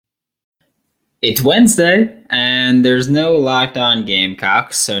It's Wednesday, and there's no Locked On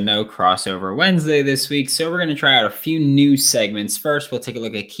Gamecocks, so no crossover Wednesday this week. So we're going to try out a few new segments. First, we'll take a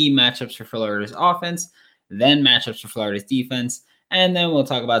look at key matchups for Florida's offense, then matchups for Florida's defense, and then we'll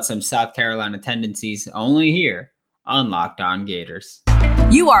talk about some South Carolina tendencies only here on Locked On Gators.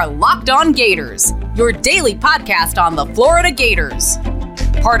 You are Locked On Gators, your daily podcast on the Florida Gators.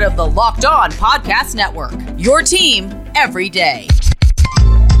 Part of the Locked On Podcast Network, your team every day.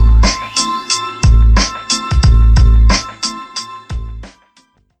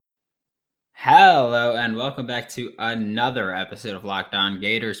 Hello, and welcome back to another episode of Locked On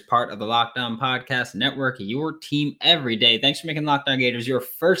Gators, part of the Locked On Podcast Network, your team every day. Thanks for making Locked On Gators your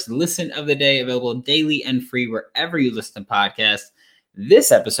first listen of the day, available daily and free wherever you listen to podcasts.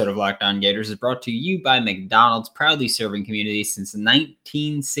 This episode of Locked On Gators is brought to you by McDonald's, proudly serving communities since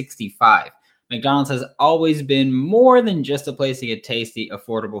 1965. McDonald's has always been more than just a place to get tasty,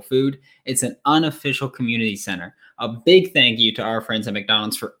 affordable food. It's an unofficial community center. A big thank you to our friends at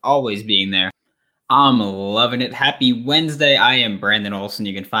McDonald's for always being there. I'm loving it. Happy Wednesday. I am Brandon Olson.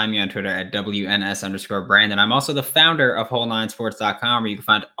 You can find me on Twitter at WNS_Brandon. I'm also the founder of Whole9Sports.com, where you can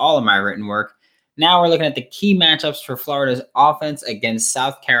find all of my written work. Now we're looking at the key matchups for Florida's offense against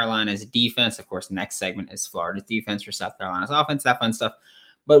South Carolina's defense. Of course, next segment is Florida's defense for South Carolina's offense, that fun stuff.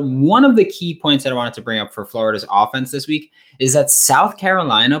 But one of the key points that I wanted to bring up for Florida's offense this week is that South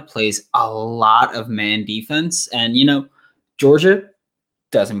Carolina plays a lot of man defense. And, Georgia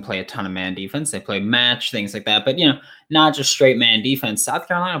doesn't play a ton of man defense. They play match, things like that. But, not just straight man defense. South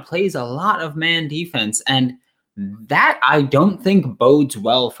Carolina plays a lot of man defense. And that I don't think bodes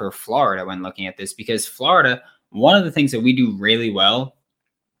well for Florida when looking at this, because Florida, one of the things that we do really well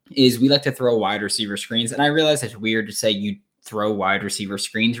is we like to throw wide receiver screens. And I realize it's weird to say you throw wide receiver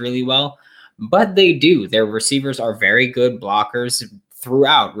screens really well, but they do. Their receivers are very good blockers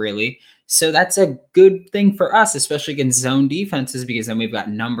throughout, really. So that's a good thing for us, especially against zone defenses, because then we've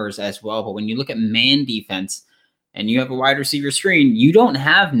got numbers as well. But when you look at man defense and you have a wide receiver screen, you don't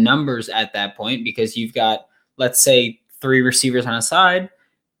have numbers at that point because you've got, let's say, 3 receivers on a side.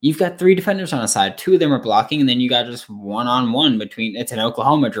 You've got 3 defenders on a side. 2 of them are blocking, and then you got just one-on-one between. It's an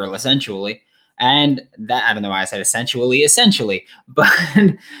Oklahoma drill, essentially. And that, I don't know why I said essentially, but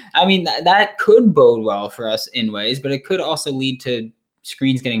I mean, that could bode well for us in ways, but it could also lead to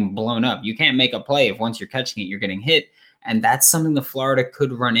screens getting blown up. You can't make a play if once you're catching it, you're getting hit. And that's something the Florida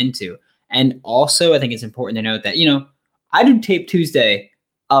could run into. And also, I think it's important to note that, I do Tape Tuesday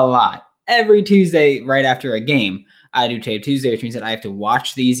a lot. Every Tuesday right after a game, I do Tape Tuesday, which means that I have to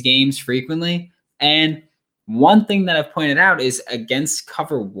watch these games frequently. And one thing that I've pointed out is against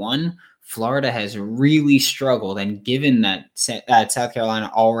cover 1, Florida has really struggled, and given that South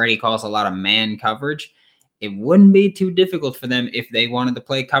Carolina already calls a lot of man coverage, it wouldn't be too difficult for them if they wanted to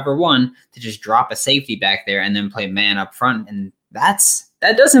play cover 1 to just drop a safety back there and then play man up front. And that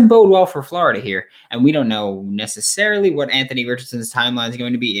doesn't bode well for Florida here. And we don't know necessarily what Anthony Richardson's timeline is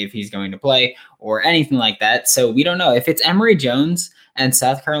going to be, if he's going to play or anything like that. So we don't know. If it's Emory Jones and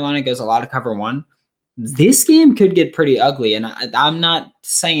South Carolina goes a lot of cover 1, this game could get pretty ugly. And I'm not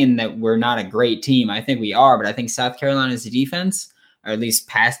saying that we're not a great team. I think we are, but I think South Carolina's defense, or at least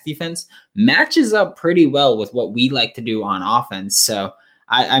pass defense, matches up pretty well with what we like to do on offense. So,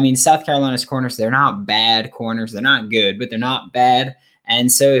 I mean, South Carolina's corners, they're not bad corners. They're not good, but they're not bad.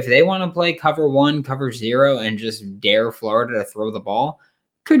 And so if they want to play cover 1, cover 0, and just dare Florida to throw the ball,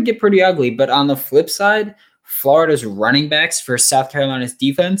 could get pretty ugly. But on the flip side, Florida's running backs for South Carolina's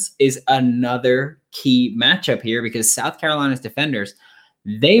defense is another key matchup here, because South Carolina's defenders,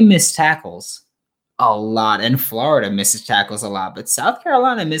 they miss tackles a lot, and Florida misses tackles a lot, but South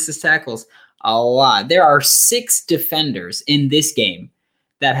Carolina misses tackles a lot. There are 6 defenders in this game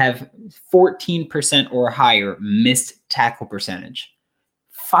that have 14% or higher missed tackle percentage.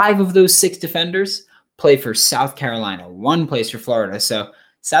 5 of those 6 defenders play for South Carolina. 1 plays for Florida. So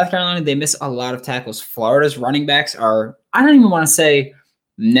South Carolina, they miss a lot of tackles. Florida's running backs are, I don't even want to say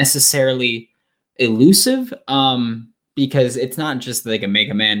necessarily elusive, because it's not just they can make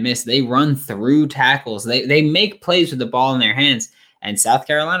a man miss. They run through tackles. They make plays with the ball in their hands. And South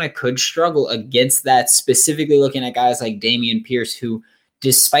Carolina could struggle against that, specifically looking at guys like Dameon Pierce, who,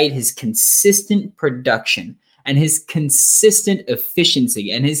 despite his consistent production and his consistent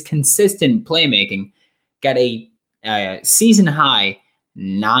efficiency and his consistent playmaking, got a season high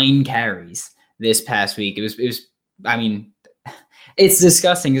 9 carries this past week. It was, I mean, it's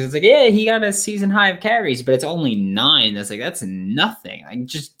disgusting because it's like, yeah, he got a season high of carries, but it's only 9. That's nothing. Like,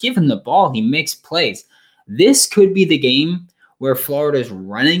 just give him the ball. He makes plays. This could be the game where Florida's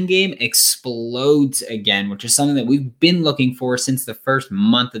running game explodes again, which is something that we've been looking for since the first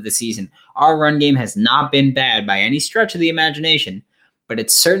month of the season. Our run game has not been bad by any stretch of the imagination, but it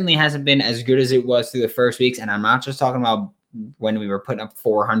certainly hasn't been as good as it was through the first weeks. And I'm not just talking about when we were putting up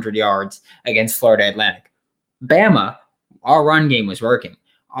 400 yards against Florida Atlantic. Bama, our run game was working.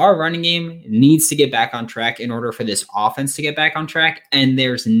 Our running game needs to get back on track in order for this offense to get back on track. And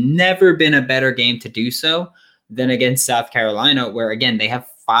there's never been a better game to do so than against South Carolina, where, again, they have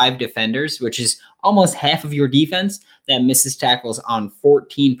 5 defenders, which is almost half of your defense that misses tackles on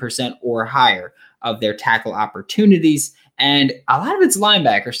 14% or higher of their tackle opportunities. And a lot of it's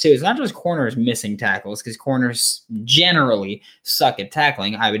linebackers, too. It's not just corners missing tackles, because corners generally suck at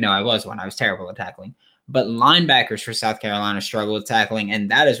tackling. I would know I was one. I was terrible at tackling. But linebackers for South Carolina struggle with tackling, and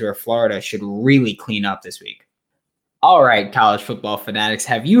that is where Florida should really clean up this week. All right, college football fanatics,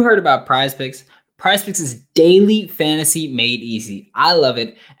 have you heard about Prize Picks? Prize Picks is daily fantasy made easy. I love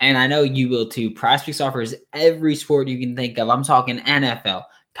it, and I know you will too. Prize Picks offers every sport you can think of. I'm talking NFL,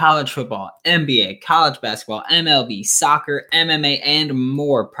 college football, NBA, college basketball, MLB, soccer, MMA, and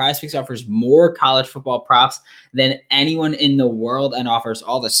more. Prize Picks offers more college football props than anyone in the world and offers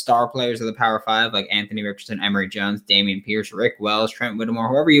all the star players of the Power Five like Anthony Richardson, Emory Jones, Dameon Pierce, Rick Wells, Trent Whittemore,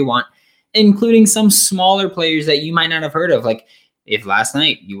 whoever you want, including some smaller players that you might not have heard of. Like if last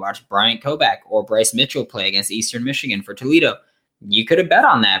night you watched Bryant Koback or Bryce Mitchell play against Eastern Michigan for Toledo, you could have bet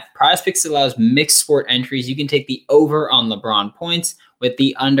on that. Prize Picks allows mixed sport entries. You can take the over on LeBron points with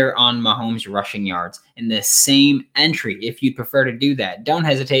the under on Mahomes rushing yards in the same entry if you'd prefer to do that. Don't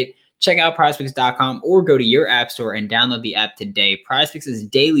hesitate. Check out prizepicks.com or go to your app store and download the app today. Prize Picks is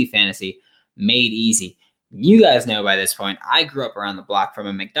daily fantasy made easy. You guys know by this point, I grew up around the block from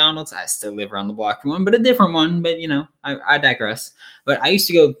a McDonald's. I still live around the block from one, but a different one. But, I digress. But I used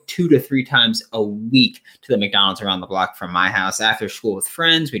to go 2 to 3 times a week to the McDonald's around the block from my house. After school with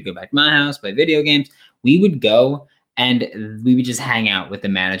friends, we'd go back to my house, play video games. We would go and we would just hang out with the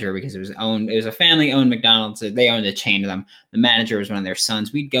manager because it was a family-owned McDonald's. They owned a chain of them. The manager was one of their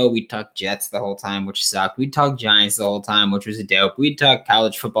sons. We'd talk Jets the whole time, which sucked. We'd talk Giants the whole time, which was dope. We'd talk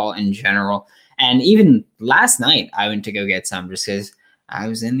college football in general. And even last night, I went to go get some just because I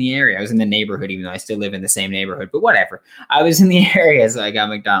was in the area. I was in the neighborhood, even though I still live in the same neighborhood. But whatever. I was in the area, so I got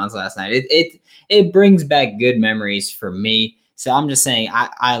McDonald's last night. It brings back good memories for me. So I'm just saying,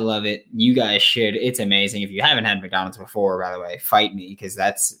 I love it. You guys should. It's amazing. If you haven't had McDonald's before, by the way, fight me because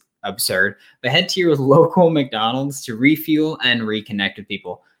that's absurd. But head to your local McDonald's to refuel and reconnect with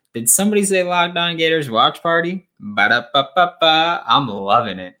people. Did somebody say Locked On Gators watch party? Ba-da-ba-ba-ba. I'm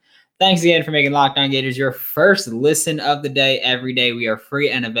loving it. Thanks again for making Locked On Gators your first listen of the day every day. We are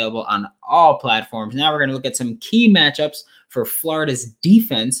free and available on all platforms. Now we're going to look at some key matchups for Florida's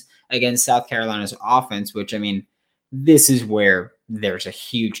defense against South Carolina's offense, which, this is where there's a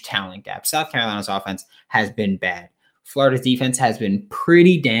huge talent gap. South Carolina's offense has been bad. Florida's defense has been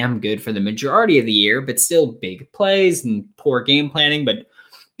pretty damn good for the majority of the year, but still big plays and poor game planning, but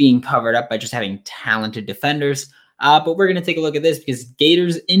being covered up by just having talented defenders. But we're going to take a look at this because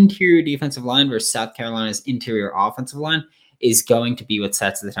Gators' interior defensive line versus South Carolina's interior offensive line is going to be what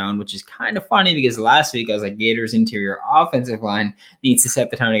sets the tone, which is kind of funny because last week I was like, Gators' interior offensive line needs to set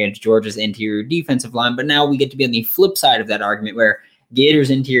the tone against Georgia's interior defensive line. But now we get to be on the flip side of that argument where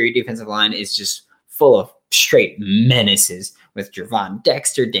Gators' interior defensive line is just full of straight menaces with Gervon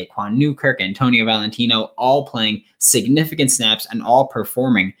Dexter, Daquan Newkirk, Antonio Valentino, all playing significant snaps and all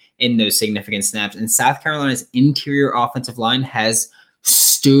performing in those significant snaps. And South Carolina's interior offensive line has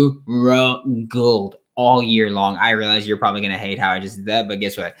struggled all year long. I realize you're probably going to hate how I just did that, but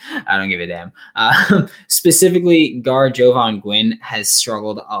guess what? I don't give a damn. Specifically, guard Jovan Gwynn has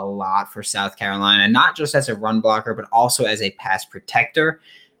struggled a lot for South Carolina, not just as a run blocker, but also as a pass protector.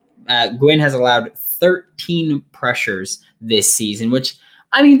 Gwynn has allowed 13 pressures this season, which,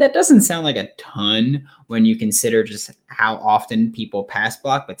 that doesn't sound like a ton when you consider just how often people pass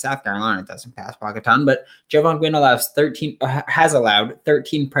block, but South Carolina doesn't pass block a ton. But Jovan Gwynn has allowed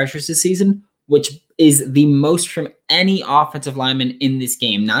 13 pressures this season, which is the most from any offensive lineman in this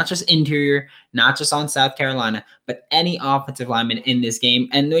game, not just interior, not just on South Carolina, but any offensive lineman in this game.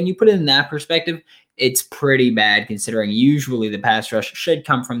 And when you put it in that perspective, it's pretty bad considering usually the pass rush should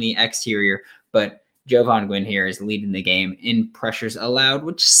come from the exterior, but Jovan Gwynn here is leading the game in pressures allowed,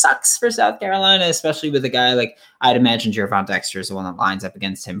 which sucks for South Carolina, especially with a guy like, I'd imagine Gervon Dexter is the one that lines up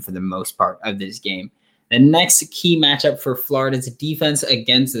against him for the most part of this game. The next key matchup for Florida's defense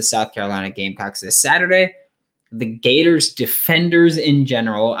against the South Carolina Gamecocks this Saturday, the Gators defenders in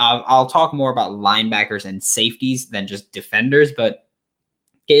general. I'll talk more about linebackers and safeties than just defenders, but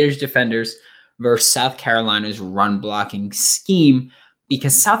Gators defenders versus South Carolina's run blocking scheme,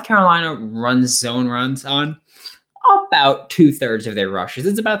 because South Carolina runs zone runs on about 2/3 of their rushes.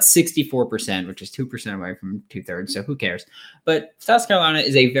 It's about 64%, which is 2% away from 2/3. So who cares? But South Carolina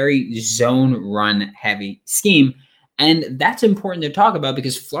is a very zone run heavy scheme. And that's important to talk about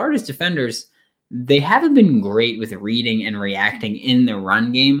because Florida's defenders, they haven't been great with reading and reacting in the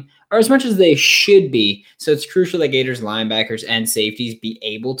run game, or as much as they should be. So it's crucial that Gators linebackers and safeties be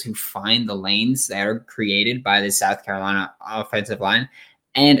able to find the lanes that are created by the South Carolina offensive line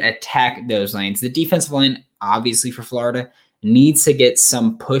and attack those lanes. The defensive line, obviously for Florida, needs to get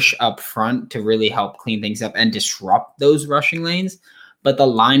some push up front to really help clean things up and disrupt those rushing lanes. But the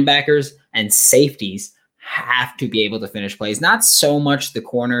linebackers and safeties have to be able to finish plays. Not so much the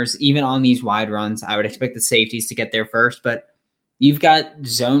corners, even on these wide runs. I would expect the safeties to get there first, but you've got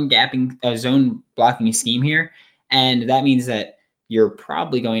zone blocking scheme here. And that means that you're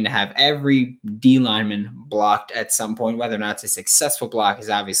probably going to have every D lineman blocked at some point. Whether or not it's a successful block is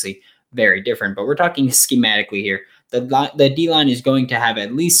obviously very different, but we're talking schematically here. The D line is going to have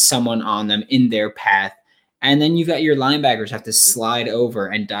at least someone on them in their path. And then you've got your linebackers have to slide over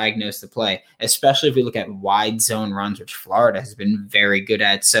and diagnose the play, especially if we look at wide zone runs, which Florida has been very good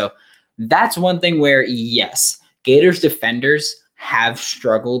at. So that's one thing where, yes, Gators defenders have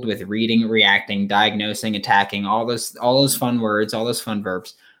struggled with reading, reacting, diagnosing, attacking, all those fun words, all those fun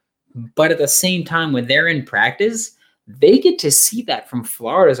verbs. But at the same time, when they're in practice, they get to see that from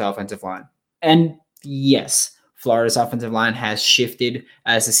Florida's offensive line. And yes, Florida's offensive line has shifted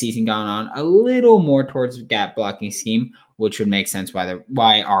as the season gone on a little more towards gap blocking scheme, which would make sense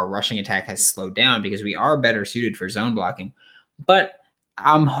why our rushing attack has slowed down, because we are better suited for zone blocking. But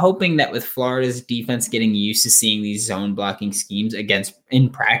I'm hoping that with Florida's defense getting used to seeing these zone blocking schemes in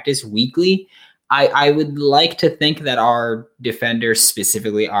practice weekly, I would like to think that our defenders,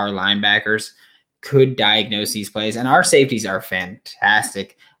 specifically our linebackers, could diagnose these plays. And our safeties are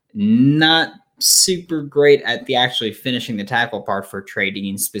fantastic. Not super great at the actually finishing the tackle part for Trey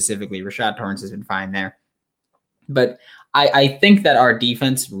Dean specifically. Rashad Torrance has been fine there. But I think that our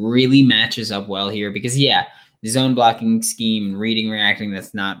defense really matches up well here because, yeah, zone blocking scheme, reading, reacting,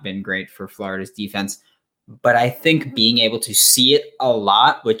 that's not been great for Florida's defense. But I think being able to see it a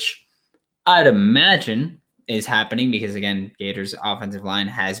lot, which I'd imagine is happening because, again, Gators' offensive line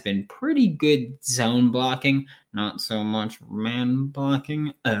has been pretty good zone blocking, not so much man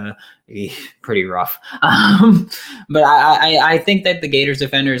blocking. Pretty rough. But I think that the Gators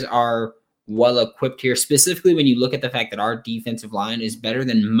defenders are well equipped here, specifically when you look at the fact that our defensive line is better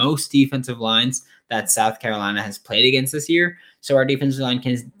than most defensive lines that South Carolina has played against this year. So our defensive line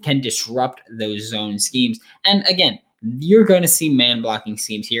can disrupt those zone schemes. And again, you're going to see man blocking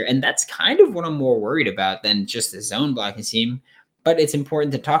schemes here. And that's kind of what I'm more worried about than just the zone blocking scheme. But it's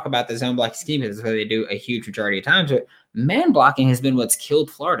important to talk about the zone blocking scheme because that's what they do a huge majority of times. But man blocking has been what's killed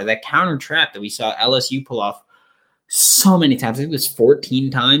Florida. That counter trap that we saw LSU pull off so many times. I think it was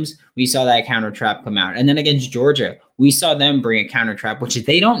 14 times we saw that counter trap come out. And then against Georgia, we saw them bring a counter trap, which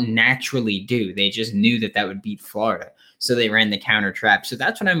they don't naturally do. They just knew that would beat Florida. So they ran the counter trap. So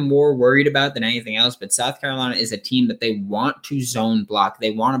that's what I'm more worried about than anything else. But South Carolina is a team that they want to zone block. They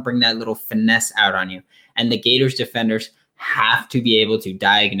want to bring that little finesse out on you. And the Gators defenders have to be able to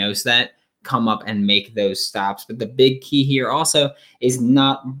diagnose that, come up and make those stops. But the big key here also is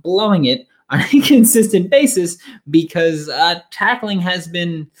not blowing it on a consistent basis because tackling has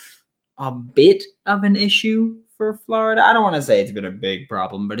been a bit of an issue for Florida. I don't want to say it's been a big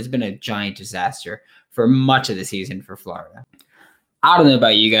problem, but it's been a giant disaster for much of the season for Florida. I don't know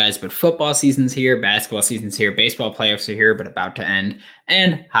about you guys, but football season's here, basketball season's here, baseball playoffs are here, but about to end,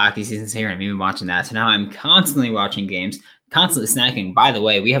 and hockey season's here. I'm even watching that. So now I'm constantly watching games, constantly snacking. By the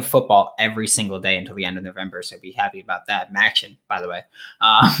way, we have football every single day until the end of November, so be happy about that. Action, by the way.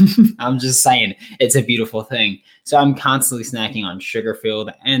 I'm just saying, it's a beautiful thing. So I'm constantly snacking on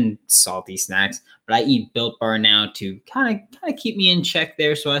sugar-filled and salty snacks, but I eat Built Bar now to kind of keep me in check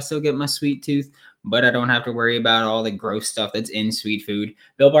there so I still get my sweet tooth, but I don't have to worry about all the gross stuff that's in sweet food.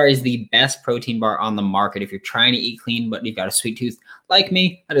 Built Bar is the best protein bar on the market. If you're trying to eat clean, but you've got a sweet tooth like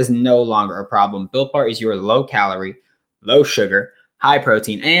me, that is no longer a problem. Built Bar is your low-calorie, low sugar, high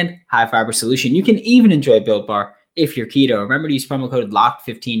protein, and high fiber solution. You can even enjoy Built Bar if you're keto. Remember to use promo code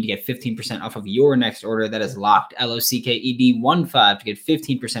LOCKED15 to get 15% off of your next order. That is LOCKED, LOCKED15 to get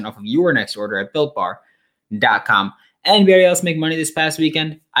 15% off of your next order at BuiltBar.com. Anybody else make money this past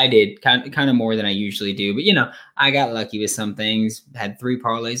weekend? I did, kind of more than I usually do. But, I got lucky with some things. Had 3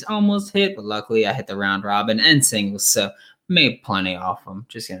 parlays almost hit, but luckily I hit the round robin and singles. So Made plenty off them.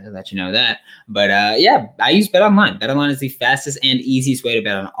 Just going to let you know that. But yeah, I use BetOnline. BetOnline is the fastest and easiest way to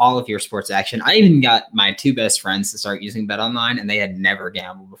bet on all of your sports action. I even got my two best friends to start using BetOnline, and they had never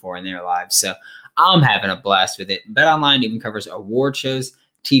gambled before in their lives. So I'm having a blast with it. BetOnline even covers award shows,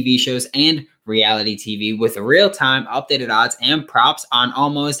 TV shows, and reality TV with real-time updated odds and props on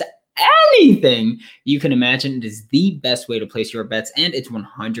almost anything you can imagine. It is the best way to place your bets, and it's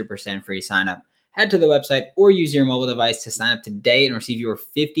 100% free sign up. Head to the website or use your mobile device to sign up today and receive your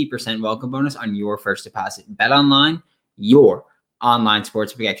 50% welcome bonus on your first deposit. BetOnline, your online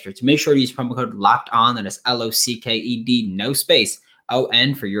sportsbook experts. Make sure to use promo code LOCKEDON, that is LOCKED, no space,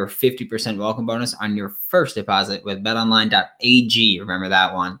 ON, for your 50% welcome bonus on your first deposit with betonline.ag. Remember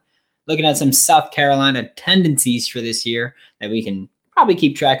that one. Looking at some South Carolina tendencies for this year that we can probably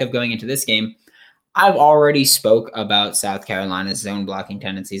keep track of going into this game. I've already spoke about South Carolina's zone blocking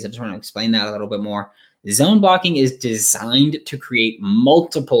tendencies. I just want to explain that a little bit more. Zone blocking is designed to create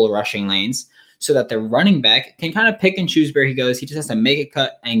multiple rushing lanes so that the running back can kind of pick and choose where he goes. He just has to make a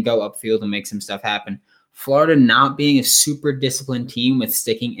cut and go upfield and make some stuff happen. Florida not being a super disciplined team with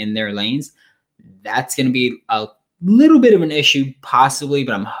sticking in their lanes, that's going to be a little bit of an issue possibly,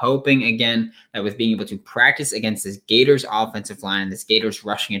 but I'm hoping again that with being able to practice against this Gators offensive line and this Gators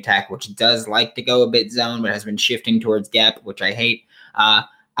rushing attack, which does like to go a bit zone, but has been shifting towards gap, which I hate.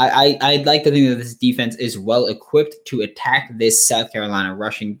 I'd like to think that this defense is well equipped to attack this South Carolina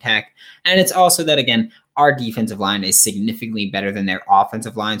rushing attack. And it's also that, again, our defensive line is significantly better than their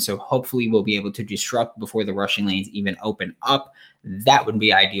offensive line. So hopefully we'll be able to disrupt before the rushing lanes even open up. That would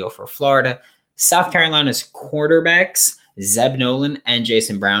be ideal for Florida. South Carolina's quarterbacks, Zeb Nolan and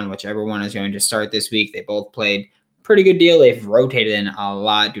Jason Brown, whichever one is going to start this week. They both played pretty good deal. They've rotated in a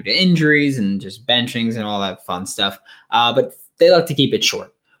lot due to injuries and just benchings and all that fun stuff. But they like to keep it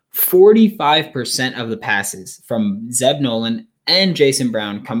short. 45% of the passes from Zeb Nolan and Jason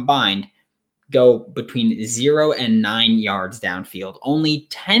Brown combined go between 0 and 9 yards downfield. Only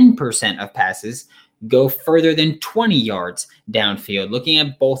 10% of passes go further than 20 yards downfield. Looking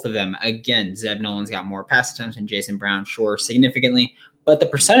at both of them, again, Zeb Nolan's got more pass attempts than Jason Brown, sure, significantly, but the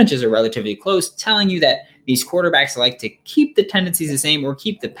percentages are relatively close, telling you that these quarterbacks like to keep the tendencies the same or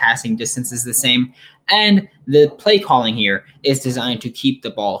keep the passing distances the same. And the play calling here is designed to keep the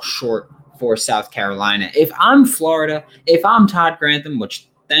ball short for South Carolina. If I'm Florida, if I'm Todd Grantham, which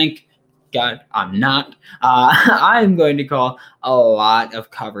thank God, I'm not. I'm going to call a lot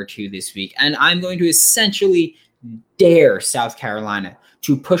of cover 2 this week, and I'm going to essentially dare South Carolina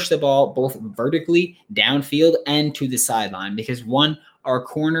to push the ball both vertically downfield and to the sideline because 1, our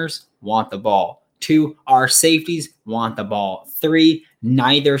corners want the ball. 2, our safeties want the ball. 3,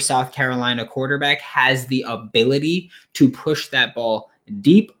 neither South Carolina quarterback has the ability to push that ball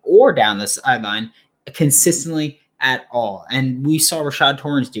deep or down the sideline consistently at all. And we saw Rashad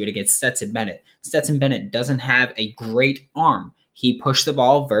Torrence do it against Stetson Bennett. Stetson Bennett doesn't have a great arm. He pushed the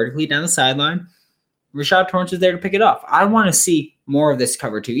ball vertically down the sideline. Rashad Torrence is there to pick it off. I want to see more of this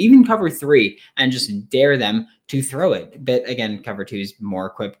cover 2, even cover 3, and just dare them to throw it. But again, cover 2 is more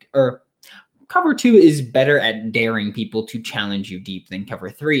equipped, or cover 2 is better at daring people to challenge you deep than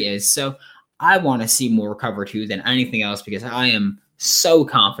cover 3 is. So I want to see more cover 2 than anything else because I am so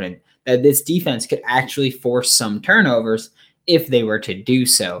confident that this defense could actually force some turnovers if they were to do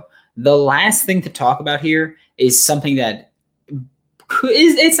so. The last thing to talk about here is something that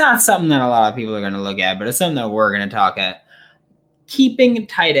it's not something that a lot of people are going to look at, but it's something that we're going to talk at. Keeping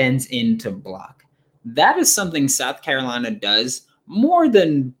tight ends into block. That is something South Carolina does more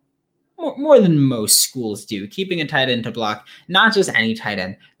than most schools do. Keeping a tight end to block, not just any tight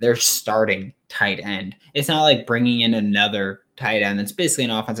end, their starting tight end. It's not like bringing in another tight end. It's basically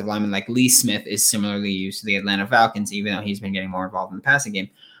an offensive lineman like Lee Smith is similarly used to the Atlanta Falcons, even though he's been getting more involved in the passing game.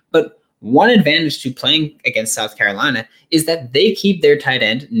 But one advantage to playing against South Carolina is that they keep their tight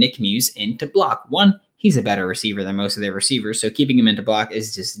end, Nick Muse, into block. 1, he's a better receiver than most of their receivers, so keeping him into block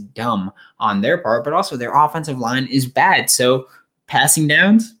is just dumb on their part, but also their offensive line is bad. So passing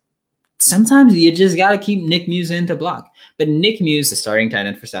downs, sometimes you just got to keep Nick Muse into block. But Nick Muse, the starting tight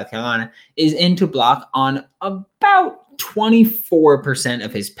end for South Carolina, is into block on about 24%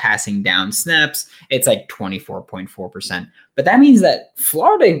 of his passing down snaps. It's like 24.4%. But that means that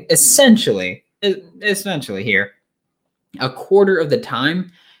Florida essentially here, a quarter of the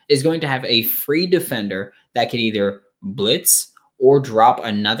time is going to have a free defender that could either blitz or drop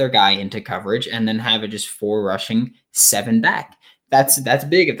another guy into coverage and then have it just 4 rushing, 7 back. That's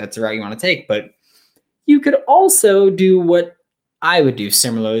big if that's the route you want to take. But you could also do what I would do,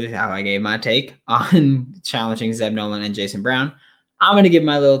 similarly to how I gave my take on challenging Zeb Nolan and Jason Brown. I'm going to give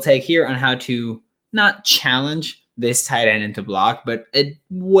my little take here on how to not challenge this tight end into block, but a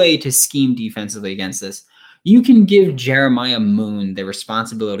way to scheme defensively against this. You can give Jeremiah Moon the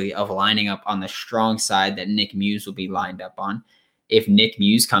responsibility of lining up on the strong side that Nick Muse will be lined up on. If Nick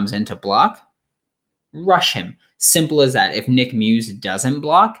Muse comes into block, rush him. Simple as that. If Nick Muse doesn't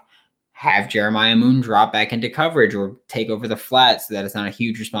block, have Jeremiah Moon drop back into coverage or take over the flat so that it's not a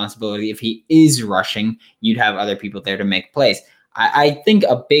huge responsibility. If he is rushing, you'd have other people there to make plays. I think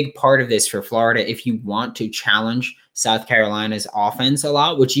a big part of this for Florida, if you want to challenge South Carolina's offense a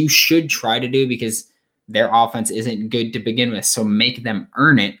lot, which you should try to do because their offense isn't good to begin with, so make them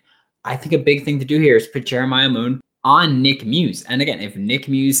earn it. I think a big thing to do here is put Jeremiah Moon on Nick Muse. And again, if Nick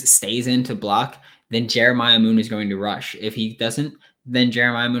Muse stays into block, then Jeremiah Moon is going to rush. If he doesn't, then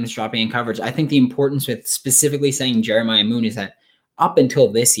Jeremiah Moon is dropping in coverage. I think the importance with specifically saying Jeremiah Moon is that up until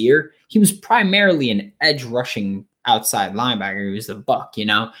this year, he was primarily an edge rushing outside linebacker. He was the buck,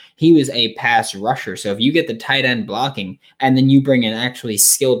 he was a pass rusher. So if you get the tight end blocking and then you bring an actually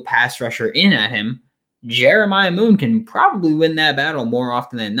skilled pass rusher in at him, Jeremiah Moon can probably win that battle more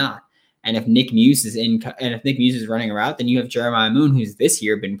often than not. And if Nick Muse is running a route, then you have Jeremiah Moon, who's this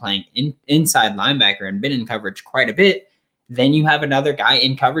year been playing inside linebacker and been in coverage quite a bit. Then you have another guy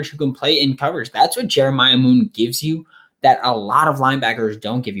in coverage who can play in coverage. That's what Jeremiah Moon gives you that a lot of linebackers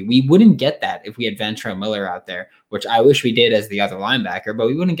don't give you. We wouldn't get that if we had Ventrell Miller out there, which I wish we did as the other linebacker, but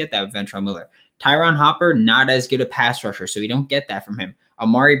we wouldn't get that with Ventrell Miller. Tyron Hopper, not as good a pass rusher, so we don't get that from him.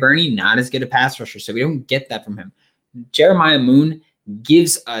 Amari Burney, not as good a pass rusher, so we don't get that from him. Jeremiah Moon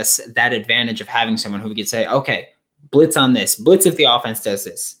gives us that advantage of having someone who we could say, okay, blitz on this. Blitz if the offense does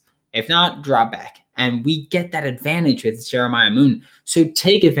this. If not, drop back. And we get that advantage with Jeremiah Moon. So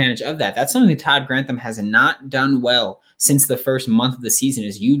take advantage of that. That's something that Todd Grantham has not done well since the first month of the season,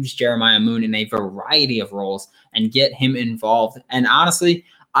 is use Jeremiah Moon in a variety of roles and get him involved. And honestly,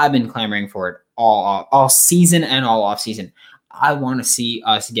 I've been clamoring for it all season and all off season. I want to see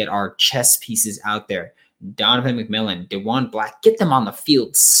us get our chess pieces out there. Donovan McMillan, DeJuan Black, get them on the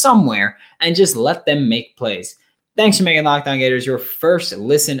field somewhere and just let them make plays. Thanks for making Locked On Gators your first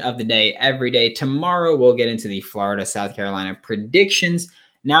listen of the day every day. Tomorrow, we'll get into the Florida-South Carolina predictions.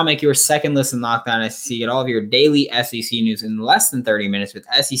 Now make your second listen Locked On SEC. Get all of your daily SEC news in less than 30 minutes with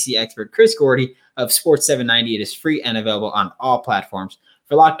SEC expert Chris Gordy of Sports 790. It is free and available on all platforms.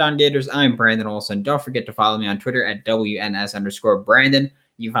 For Locked On Gators, I'm Brandon Olson. Don't forget to follow me on Twitter at WNS_Brandon.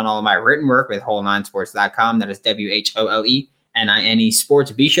 You can find all of my written work with Whole9Sports.com. That is WHOLENINE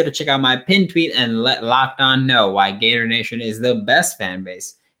Sports. Be sure to check out my pinned tweet and let Locked On know why Gator Nation is the best fan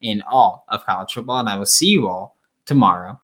base in all of college football. And I will see you all tomorrow.